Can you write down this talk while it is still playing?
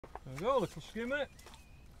There we go, little skimmer,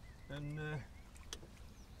 and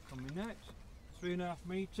on my net, 3.5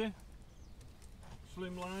 metre,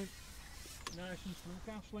 slim line, nice and slim.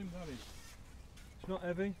 Look how slim that is. It's not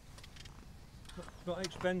heavy, it's not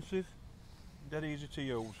expensive, dead easy to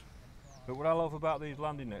use. But what I love about these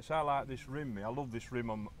landing nets, I like this rim. I love this rim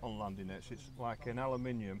on landing nets. It's like an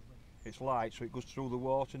aluminium. It's light, so it goes through the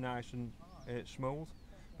water nice and smooth.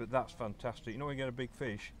 But that's fantastic. You know when you get a big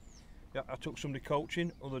fish. I took somebody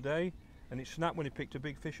coaching the other day, and it snapped when he picked a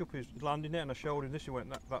big fish up his landing net, and I showed him this. He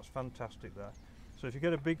went, "That's fantastic there." So if you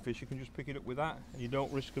get a big fish, you can just pick it up with that, and you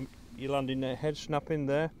don't risk your landing net head snapping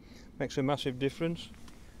there. Makes a massive difference.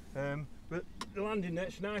 But the landing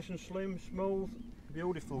net's nice and slim, smooth,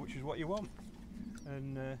 beautiful, which is what you want.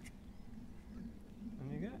 And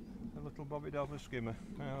you get a little bobby dover skimmer.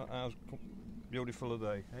 How beautiful are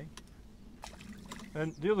they, eh?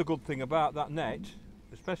 And the other good thing about that net,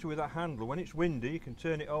 especially with that handle, when it's windy you can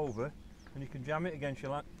turn it over and you can jam it against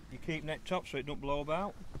your keep net top so it don't blow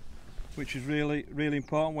about, which is really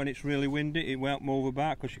important. When it's really windy it won't move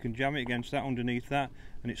about because you can jam it against that underneath that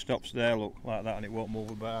and it stops there, look, like that, and it won't move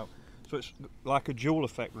about. So it's like a dual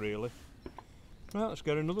effect really. Right, let's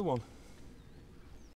get another one.